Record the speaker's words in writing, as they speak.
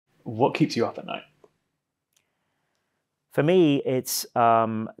What keeps you up at night? For me, it's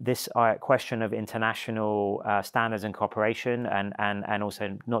this question of international standards and cooperation, and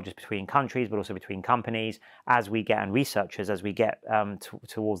also not just between countries, but also between companies, as we get, and researchers, as we get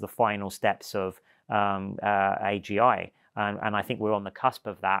towards the final steps of AGI. And I think we're on the cusp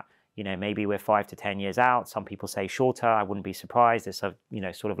of that. You know, maybe we're 5 to 10 years out. Some people say shorter. I wouldn't be surprised. It's a,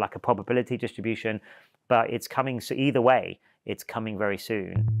 sort of like a probability distribution, but it's coming. So either way, it's coming very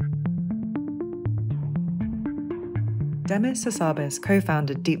soon. Demis Hassabis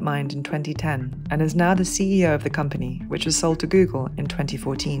co-founded DeepMind in 2010 and is now the CEO of the company, which was sold to Google in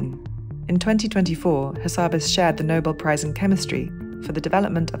 2014. In 2024, Hassabis shared the Nobel Prize in Chemistry for the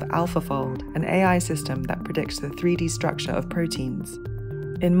development of AlphaFold, an AI system that predicts the 3D structure of proteins.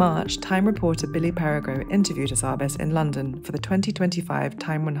 In March, Time reporter Billy Perrigo interviewed Hassabis in London for the 2025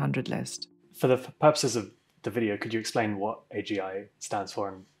 Time 100 list. For the purposes of the video, could you explain what AGI stands for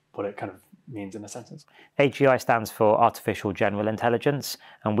and what it kind of means in a sentence? AGI stands for Artificial General Intelligence,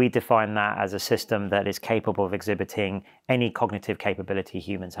 and we define that as a system that is capable of exhibiting any cognitive capability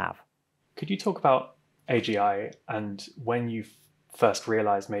humans have. Could you talk about AGI and when you first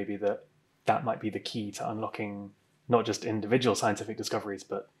realized maybe that might be the key to unlocking not just individual scientific discoveries,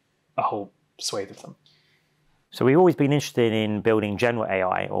 but a whole swathe of them? So we've always been interested in building general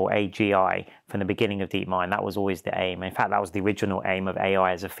AI, or AGI, from the beginning of DeepMind. That was always the aim. In fact, that was the original aim of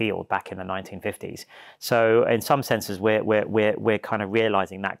AI as a field back in the 1950s. So in some senses, we're kind of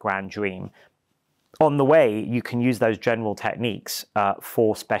realizing that grand dream. On the way, you can use those general techniques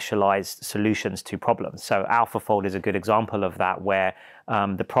for specialized solutions to problems. So AlphaFold is a good example of that, where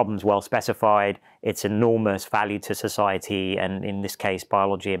the problem's well specified, it's enormous value to society, and in this case,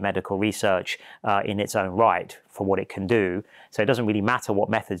 biology and medical research in its own right for what it can do. So it doesn't really matter what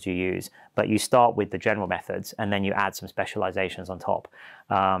methods you use, but you start with the general methods and then you add some specializations on top.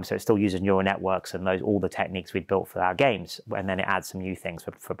 So it still uses neural networks and all the techniques we'd built for our games, and then it adds some new things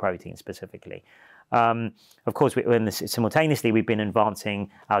for proteins specifically. Of course, simultaneously, we've been advancing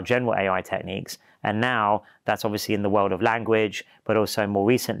our general AI techniques, and now that's obviously in the world of language, but also more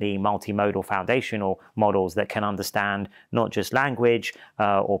recently, multimodal foundational models that can understand not just language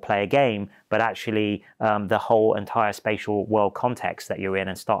or play a game, but actually the whole entire spatial world context that you're in,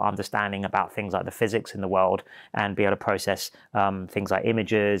 and start understanding about things like the physics in the world, and be able to process things like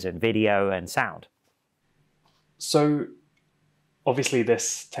images and video and sound. So obviously,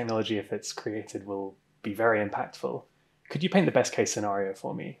 this technology, if it's created, will be very impactful. Could you paint the best case scenario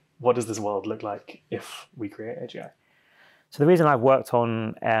for me? What does this world look like if we create AGI? So the reason I've worked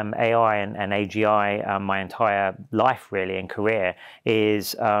on AI and AGI my entire life, really, and career,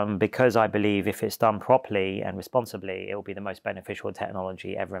 is because I believe if it's done properly and responsibly, it will be the most beneficial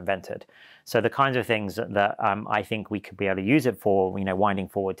technology ever invented. So the kinds of things that I think we could be able to use it for, winding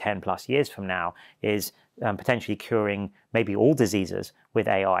forward 10 plus years from now, is potentially curing maybe all diseases with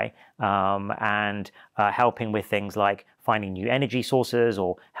AI, and helping with things like finding new energy sources,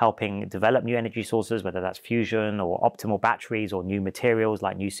 or helping develop new energy sources, whether that's fusion or optimal batteries or new materials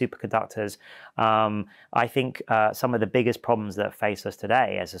like new superconductors. I think some of the biggest problems that face us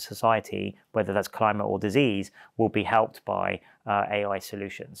today as a society, whether that's climate or disease, will be helped by AI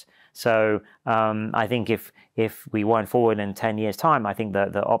solutions. So I think if we wind forward in 10 years' time, I think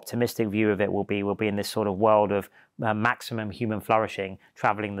the optimistic view of it will be in this sort of world of maximum human flourishing,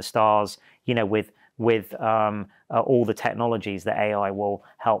 traveling the stars, with all the technologies that AI will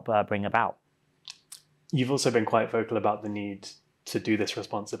help bring about. You've also been quite vocal about the need to do this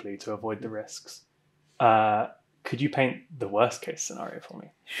responsibly, to avoid the risks. Could you paint the worst case scenario for me?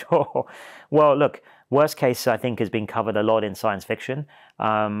 Sure. Well, look, worst case, I think, has been covered a lot in science fiction.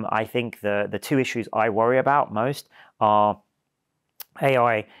 I think the two issues I worry about most are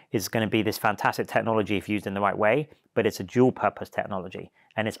AI is going to be this fantastic technology if used in the right way, but it's a dual purpose technology,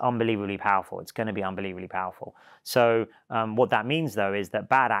 and it's unbelievably powerful. It's going to be unbelievably powerful. So what that means, though, is that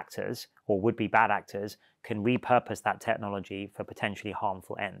bad actors, or would-be bad actors, can repurpose that technology for potentially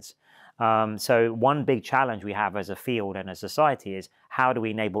harmful ends. So one big challenge we have as a field and a society is, how do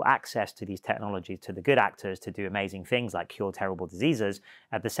we enable access to these technologies to the good actors to do amazing things like cure terrible diseases,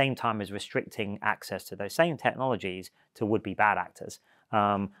 at the same time as restricting access to those same technologies to would-be bad actors,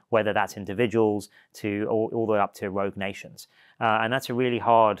 whether that's individuals to all the way up to rogue nations. And that's a really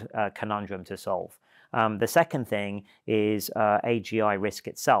hard conundrum to solve. The second thing is AGI risk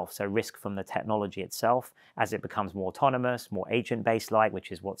itself, so risk from the technology itself as it becomes more autonomous, more agent-based like, which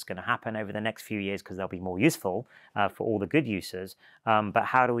is what's going to happen over the next few years because they'll be more useful for all the good users. But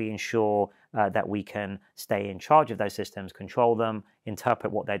how do we ensure that we can stay in charge of those systems, control them,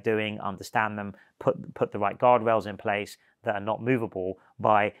 interpret what they're doing, understand them, put the right guardrails in place that are not movable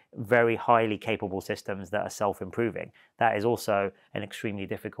by very highly capable systems that are self-improving. That is also an extremely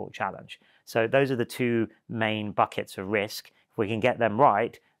difficult challenge. So those are the two main buckets of risk. If we can get them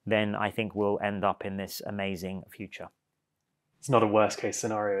right, then I think we'll end up in this amazing future. It's not a worst case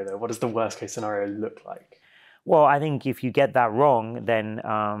scenario though. What does the worst case scenario look like? Well, I think if you get that wrong, then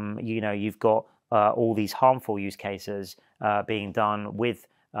you've got all these harmful use cases being done with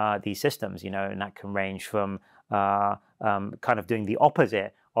these systems, and that can range from kind of doing the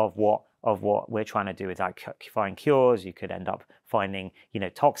opposite of what we're trying to do with like find cures. You could end up finding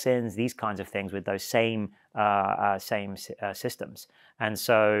toxins, these kinds of things with those same systems. And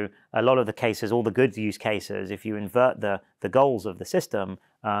so a lot of the cases, all the good use cases, if you invert the goals of the system,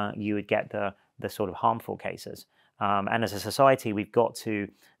 you would get the sort of harmful cases. And as a society, we've got to,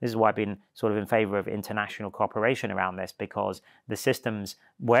 this is why I've been sort of in favor of international cooperation around this, because the systems,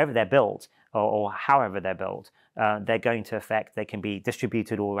 wherever they're built or however they're built, they're going to affect, they can be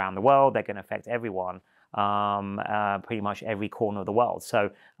distributed all around the world, they're going to affect everyone, pretty much every corner of the world. So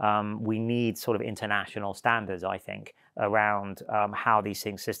we need sort of international standards, I think, around how these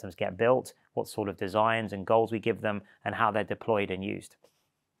systems get built, what sort of designs and goals we give them, and how they're deployed and used.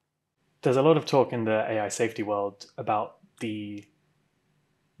 There's a lot of talk in the AI safety world about the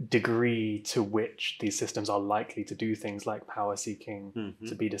degree to which these systems are likely to do things like power seeking,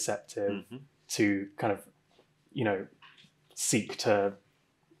 to be deceptive, to kind of, seek to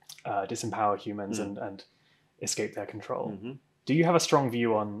disempower humans and escape their control. Do you have a strong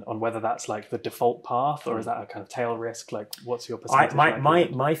view on whether that's like the default path, or is that a kind of tail risk? Like, what's your perspective?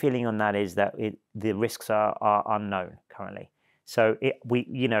 My feeling on that is that the risks are unknown currently. So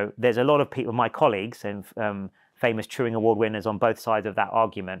there's a lot of people, my colleagues and famous Turing Award winners on both sides of that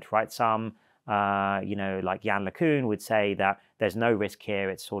argument, right? Some, like Jan LeCun would say that there's no risk here.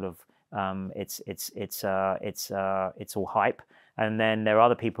 It's sort of it's all hype. And then there are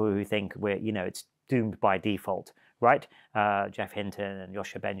other people who think it's doomed by default, right? Jeff Hinton and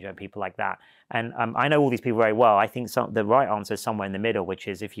Yosha Benja and people like that. And I know all these people very well. I think the right answer is somewhere in the middle, which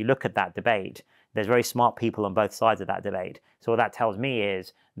is if you look at that debate, there's very smart people on both sides of that debate. So what that tells me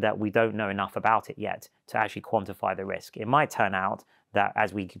is that we don't know enough about it yet to actually quantify the risk. It might turn out that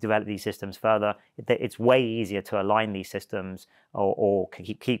as we develop these systems further, it's way easier to align these systems or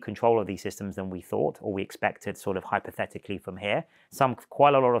keep control of these systems than we thought or we expected sort of hypothetically from here.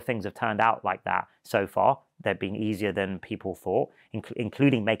 Quite a lot of things have turned out like that so far. They've been easier than people thought,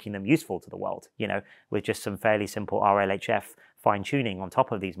 including making them useful to the world, with just some fairly simple RLHF fine-tuning on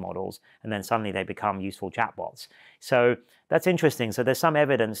top of these models, and then suddenly they become useful chatbots. So that's interesting. So there's some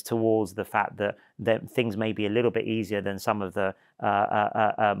evidence towards the fact that things may be a little bit easier than some of the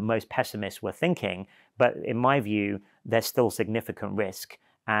most pessimists were thinking, but in my view, there's still significant risk,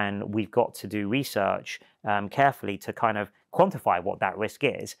 and we've got to do research carefully to kind of quantify what that risk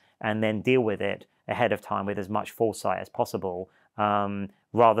is, and then deal with it ahead of time with as much foresight as possible,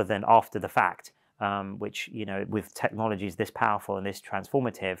 rather than after the fact. Which, with technologies this powerful and this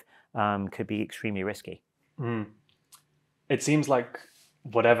transformative, could be extremely risky. It seems like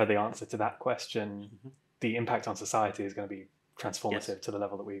whatever the answer to that question, the impact on society is going to be transformative to the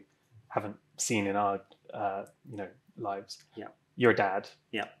level that we haven't seen in our, lives. Yeah. You're a dad.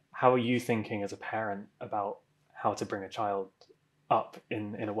 Yeah. How are you thinking as a parent about how to bring a child up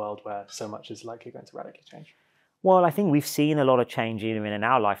in a world where so much is likely going to radically change? Well, I think we've seen a lot of change even in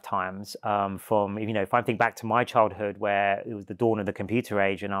our lifetimes from, if I think back to my childhood where it was the dawn of the computer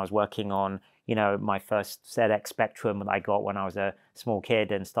age and I was working on, my first ZX Spectrum that I got when I was a small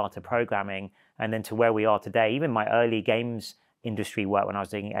kid and started programming, and then to where we are today, even my early games industry work when I was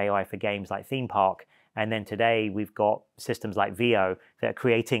doing AI for games like Theme Park. And then today we've got systems like Veo that are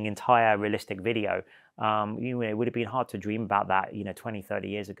creating entire realistic video. It would have been hard to dream about that, 20, 30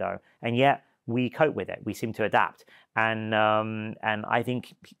 years ago. And yet, we cope with it. We seem to adapt, and I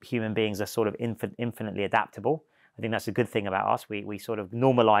think human beings are sort of infinitely adaptable. I think that's a good thing about us. We sort of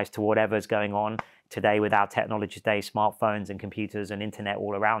normalize to whatever's going on today with our technology today, smartphones and computers and internet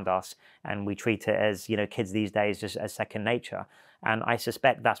all around us, and we treat it as kids these days just as second nature. And I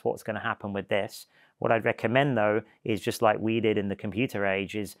suspect that's what's going to happen with this. What I'd recommend though is just like we did in the computer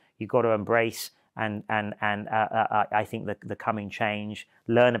age, is you've got to embrace I think the coming change,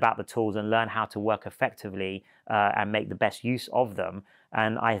 learn about the tools and learn how to work effectively and make the best use of them.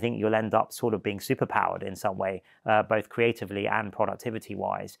 And I think you'll end up sort of being superpowered in some way, both creatively and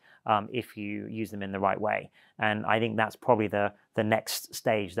productivity-wise, if you use them in the right way. And I think that's probably the next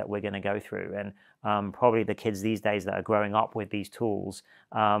stage that we're going to go through. And probably the kids these days that are growing up with these tools,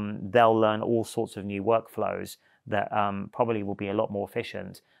 they'll learn all sorts of new workflows that probably will be a lot more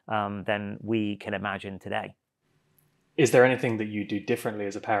efficient than we can imagine today. Is there anything that you do differently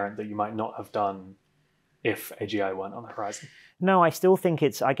as a parent that you might not have done if AGI weren't on the horizon? No, I still think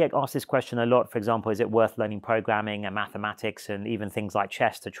I get asked this question a lot. For example, is it worth learning programming and mathematics and even things like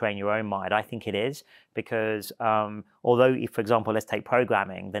chess to train your own mind? I think it is, because although, if, for example, let's take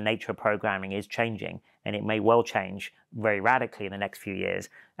programming, the nature of programming is changing, and it may well change very radically in the next few years,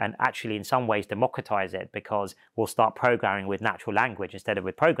 and actually in some ways democratize it, because we'll start programming with natural language instead of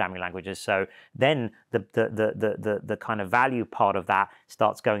with programming languages. So then the kind of value part of that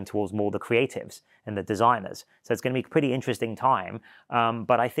starts going towards more the creatives and the designers. So it's going to be a pretty interesting time.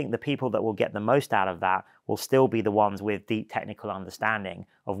 But I think the people that will get the most out of that will still be the ones with deep technical understanding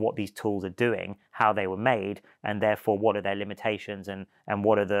of what these tools are doing, how they were made, and therefore what are their limitations and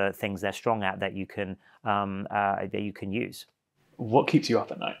what are the things they're strong at that you can use. What keeps you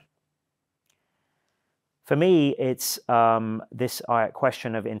up at night? For me, it's this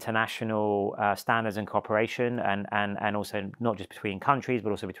question of international standards and cooperation, and also not just between countries,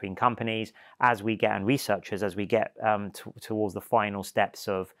 but also between companies, as we get, and researchers, as we get towards the final steps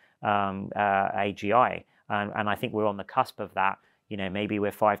of AGI. And I think we're on the cusp of that. You know, maybe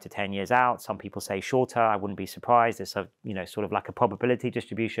we're 5 to 10 years out. Some people say shorter. I wouldn't be surprised. It's sort of like a probability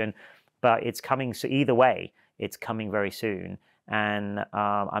distribution, but it's coming. So either way, it's coming very soon. And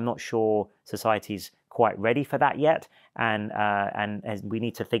I'm not sure society's quite ready for that yet, and we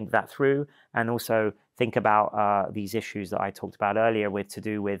need to think that through, and also think about these issues that I talked about earlier, to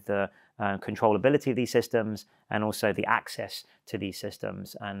do with the controllability of these systems, and also the access to these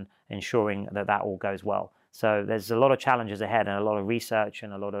systems, and ensuring that that all goes well. So there's a lot of challenges ahead, and a lot of research,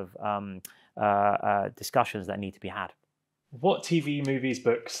 and a lot of discussions that need to be had. What TV, movies,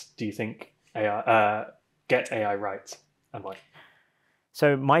 books do you think get AI right, and why?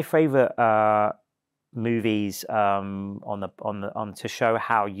 So my favorite movies to show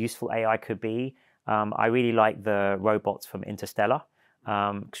how useful AI could be. I really like the robots from Interstellar.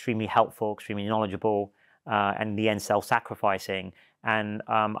 Extremely helpful, extremely knowledgeable, and in the end self-sacrificing. And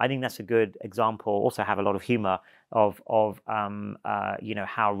I think that's a good example. Also have a lot of humor of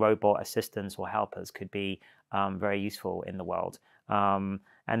how robot assistants or helpers could be very useful in the world.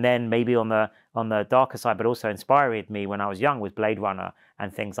 And then maybe on the darker side, but also inspired me when I was young, was Blade Runner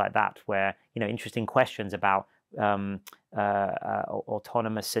and things like that, where interesting questions about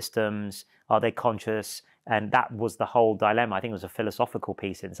autonomous systems, are they conscious? And that was the whole dilemma. I think it was a philosophical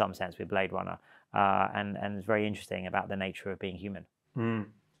piece in some sense with Blade Runner, and it's very interesting about the nature of being human.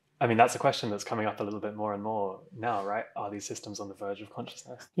 I mean, that's a question that's coming up a little bit more and more now, right? Are these systems on the verge of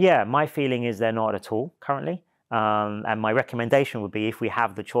consciousness? Yeah, my feeling is they're not at all currently. And my recommendation would be, if we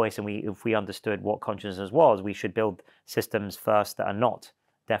have the choice and if we understood what consciousness was, we should build systems first that are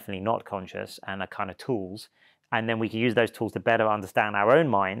definitely not conscious, and are kind of tools. And then we can use those tools to better understand our own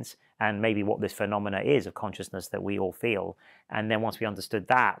minds and maybe what this phenomena is of consciousness that we all feel. And then once we understood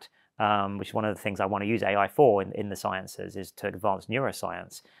that, which is one of the things I want to use AI for in the sciences, is to advance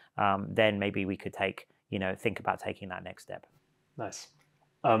neuroscience, then maybe we could think about taking that next step. Nice.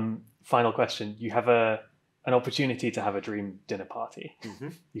 Final question. You have an opportunity to have a dream dinner party. Mm-hmm.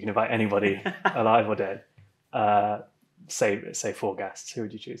 You can invite anybody, alive or dead. Say 4 guests. Who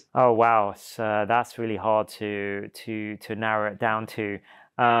would you choose? Oh wow, so that's really hard to narrow it down to.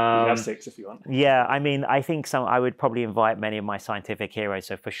 You can have 6 if you want. Yeah, I mean, I think I would probably invite many of my scientific heroes.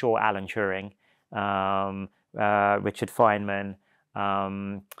 So for sure, Alan Turing, Richard Feynman,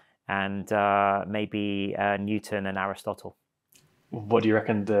 and maybe Newton and Aristotle. What do you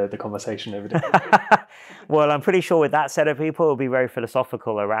reckon the conversation over dinner? Well, I'm pretty sure with that set of people, it'll be very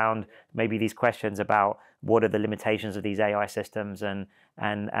philosophical around maybe these questions about what are the limitations of these AI systems, and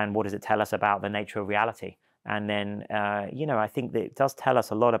what does it tell us about the nature of reality. And then, I think that it does tell us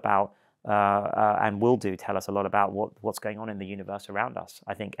a lot about, and will tell us a lot about what's going on in the universe around us.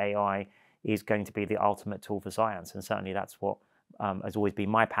 I think AI is going to be the ultimate tool for science, and certainly that's what has always been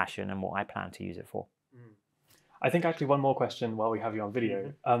my passion and what I plan to use it for. I think actually one more question while we have you on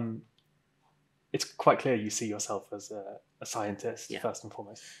video. Mm-hmm. It's quite clear you see yourself as a scientist, first and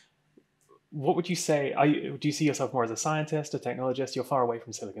foremost. What would you say? Do you see yourself more as a scientist, a technologist? You're far away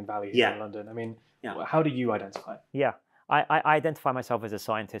from Silicon Valley here in London. I mean, how do you identify? Yeah, I identify myself as a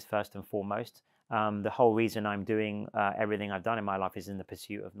scientist first and foremost. the whole reason I'm doing everything I've done in my life is in the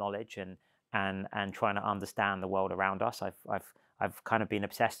pursuit of knowledge and trying to understand the world around us. I've kind of been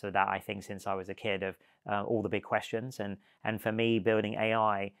obsessed with that, I think, since I was a kid, of all the big questions. And for me, building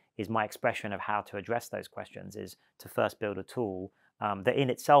AI is my expression of how to address those questions, is to first build a tool that in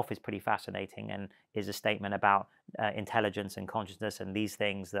itself is pretty fascinating and is a statement about intelligence and consciousness and these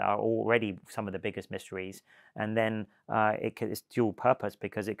things that are already some of the biggest mysteries. And then it's dual purpose,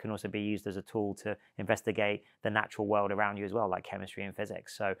 because it can also be used as a tool to investigate the natural world around you as well, like chemistry and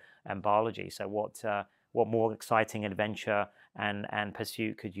physics, and biology. So what more exciting adventure and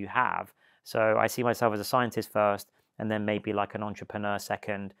pursuit could you have? So I see myself as a scientist first, and then maybe like an entrepreneur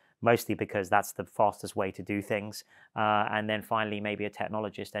second, mostly because that's the fastest way to do things. And then finally, maybe a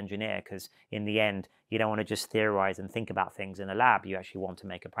technologist engineer, because in the end, you don't want to just theorize and think about things in a lab. You actually want to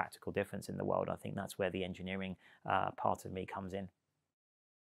make a practical difference in the world. I think that's where the engineering part of me comes in.